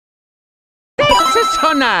is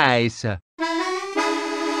so nice.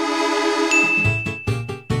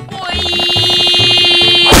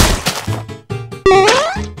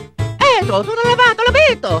 Sono lavato, l'ho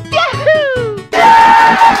vinto! Yahoo!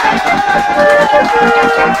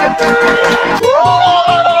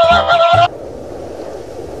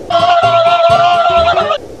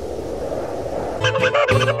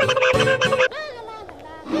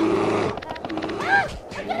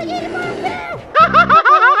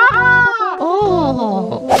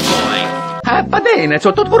 Oh! Va bene,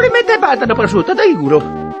 sotto corrimento e batano prosciutto, dai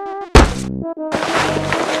giuro.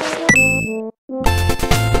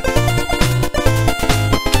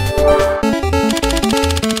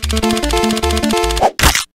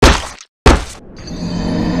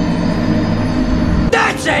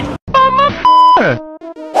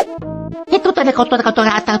 E tutte le cotture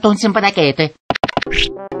catturate sono sempre da chete.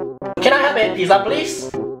 Can I have a pizza, please?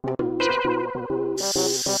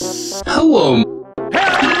 Hello.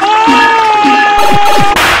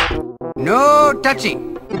 No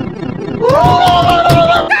touching.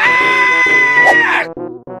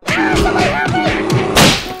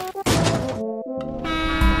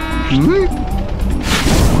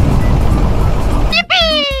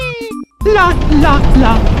 La la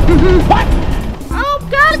la. What? Oh,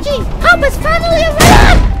 Gargi! Hop is finally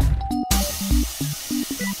around!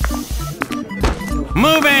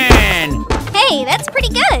 Moving! Hey, that's pretty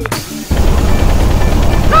good.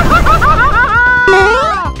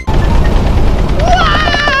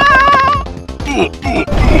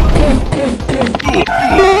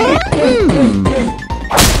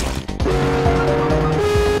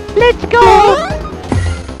 Let's go!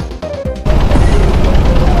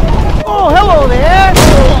 Oh, hello there!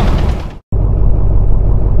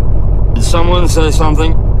 Did someone say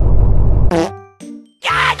something?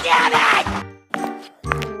 God damn it!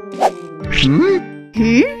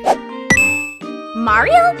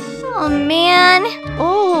 Mario? Oh, man.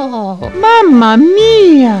 Oh, mamma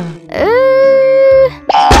mia!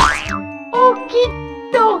 Okie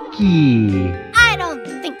dokie! I don't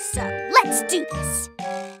think so. Let's do this.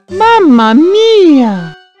 Mamma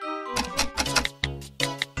mia!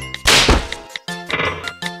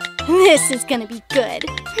 This is gonna be good.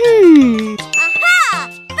 Aha!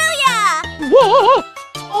 Booyah! Whoa!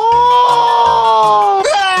 Oh!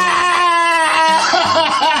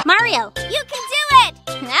 Mario, you can do it!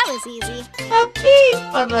 That was easy.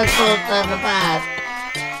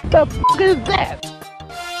 The f*** is that?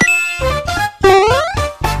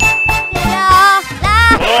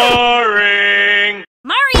 Boring!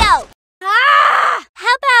 Mario! Ah!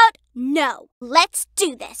 How about no? Let's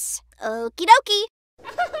do this. Okie dokie.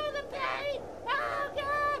 The pain! Oh,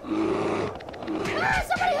 God!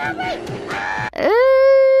 Somebody help me!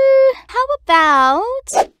 How about...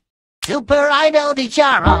 Super Idol di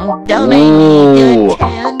Jahre, domain good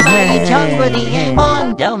and by Chung with the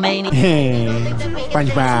M1 domain.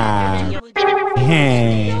 SpongeBob.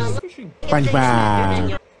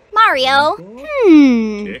 SpongeBob. Mario?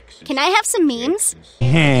 Can I have some memes?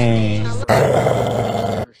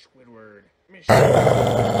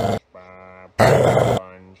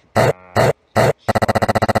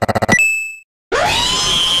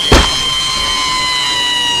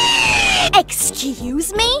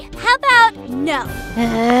 Excuse me? How about no?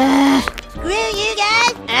 Screw you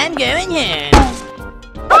guys, I'm going home.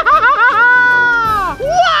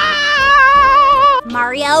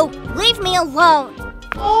 Mario, leave me alone.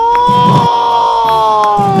 Oh!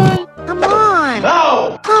 Come on.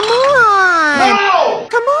 No! Come on. No!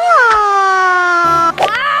 Come on.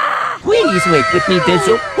 Please wait with me,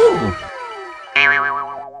 Dizzle.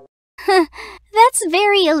 That's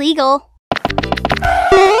very illegal.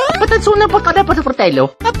 Ba't sunan pa ka dapat sa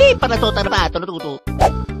portello? Tapi para to tarbato na tuto.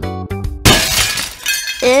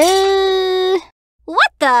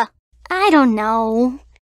 What the? I don't know.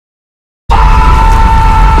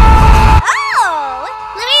 Oh!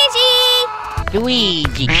 Luigi!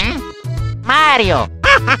 Luigi. Mario.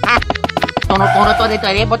 Tono to dito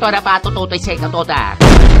rebo to rabato to say na to da.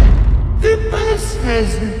 The bus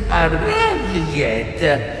hasn't arrived yet.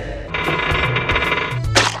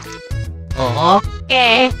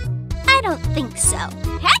 Okay. I don't think so.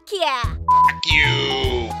 Heck yeah!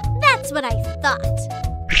 You! That's what I thought.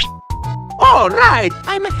 All right,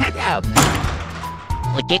 I'm head out.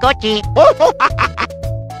 Uchi-gochi.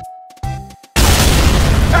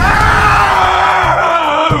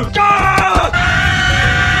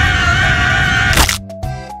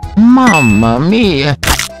 Mamma mia.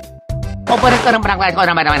 Oh,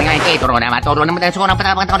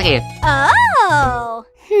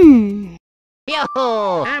 Yo.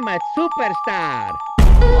 I'm a superstar.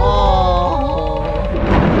 Oh.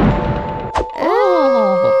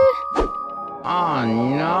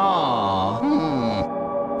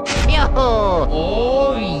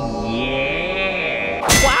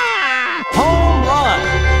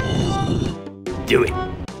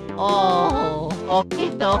 Oh,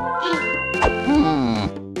 okie dokie.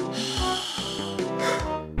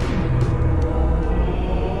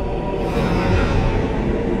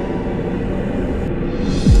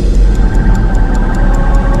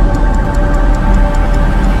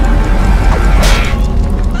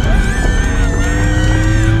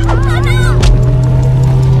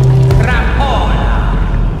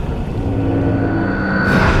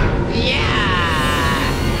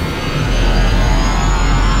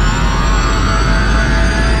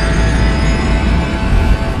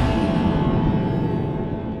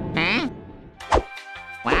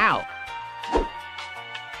 Wow.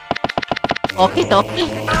 Okie dokie.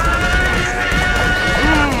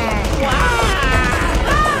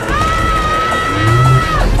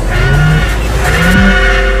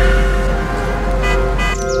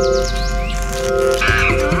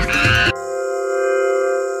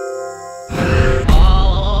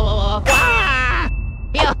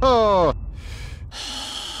 Yoo-hoo!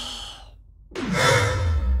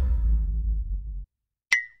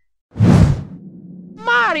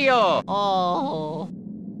 Mario! Oh.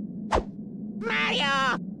 Mario!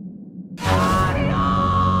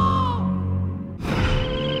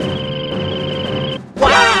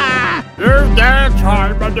 You dare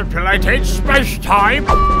try manipulating space-time?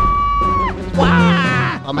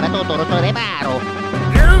 O matuturo to reparo.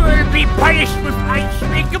 You will be punished with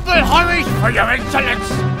unspeakable horrors for your insolence!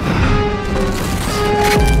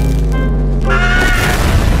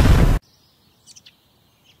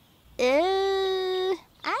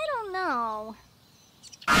 I don't know.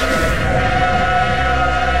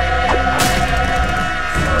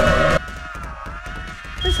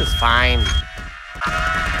 This is fine.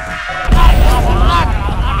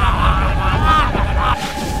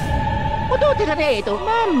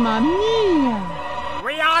 Mamma mia!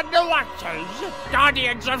 We are the Watchers,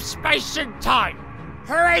 guardians of space and time.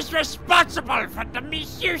 Who is responsible for the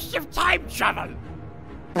misuse of time travel?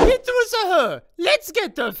 It was a her. Let's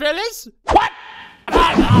get her, fellas. What? No,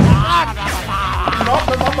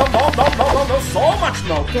 so much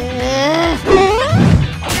no.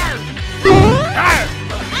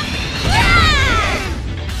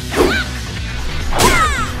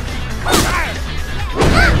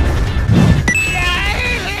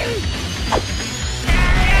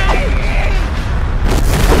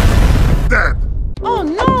 Oh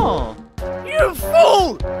no! You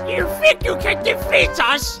fool! You think you can defeat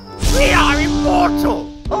us? We are immortal!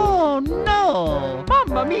 Oh no!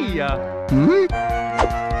 Mamma mia!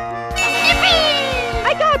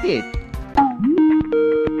 I got it!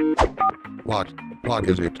 What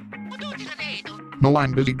is it? No,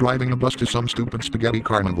 I'm busy driving a bus to some stupid spaghetti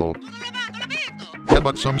carnival. Yeah,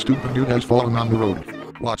 but some stupid dude has fallen on the road.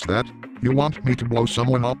 What's that? You want me to blow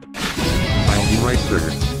someone up? I'll be right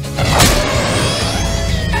there.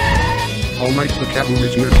 Alright, the cat room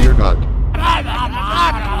is here, dear God.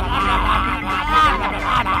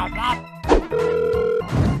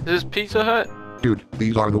 Is this Pizza Hut? Dude,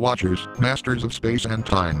 these are the Watchers, masters of space and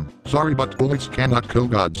time. Sorry, but bullets cannot kill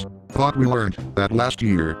gods. Thought we learned that last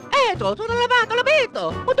year. Eto, sono lavato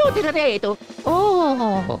l'abito! Ho tutti da detto!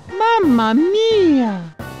 Oh, mamma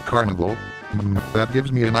mia! Carnival? That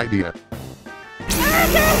gives me an idea.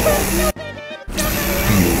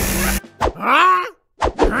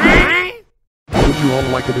 Would you all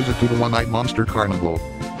like a visit to the one-eyed monster carnival?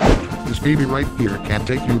 This baby right here can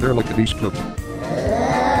take you there like a beast-loop.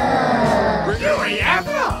 Really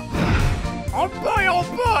ever? Oh boy,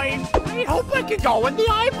 I hope I can go on the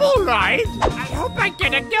eyeball ride. I hope I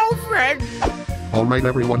get a girlfriend. Alright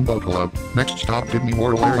everyone, buckle up. Next stop, Disney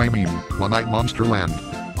World, One-Eyed Monster Land.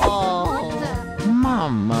 Oh,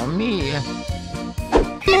 mamma mia!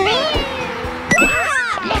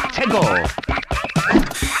 Let's go!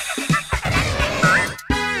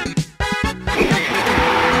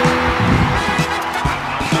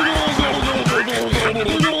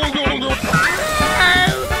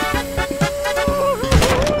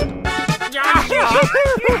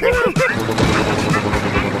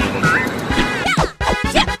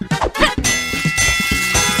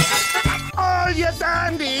 All your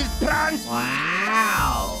dandies, prance.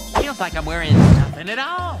 Wow! Feels like I'm wearing nothing at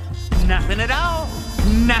all. Nothing at all.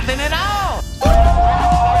 Nothing at all.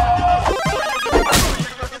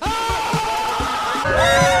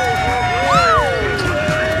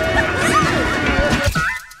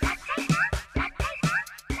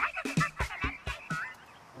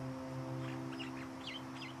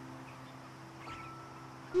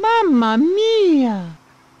 Mamma mia!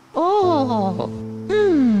 Oh,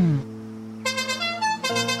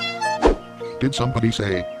 Did somebody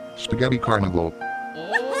say spaghetti carnival?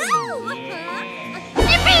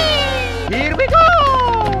 Here we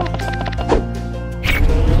go!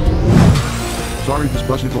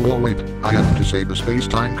 bus is a little late. I have to save the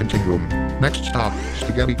space-time continuum. Next stop,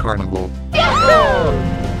 Spaghetti Carnival.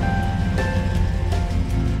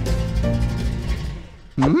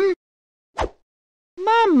 Hmm?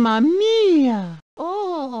 Mamma mia!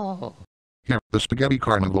 Oh! Here, the Spaghetti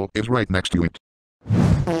Carnival is right next to it.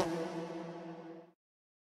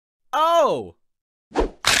 Oh!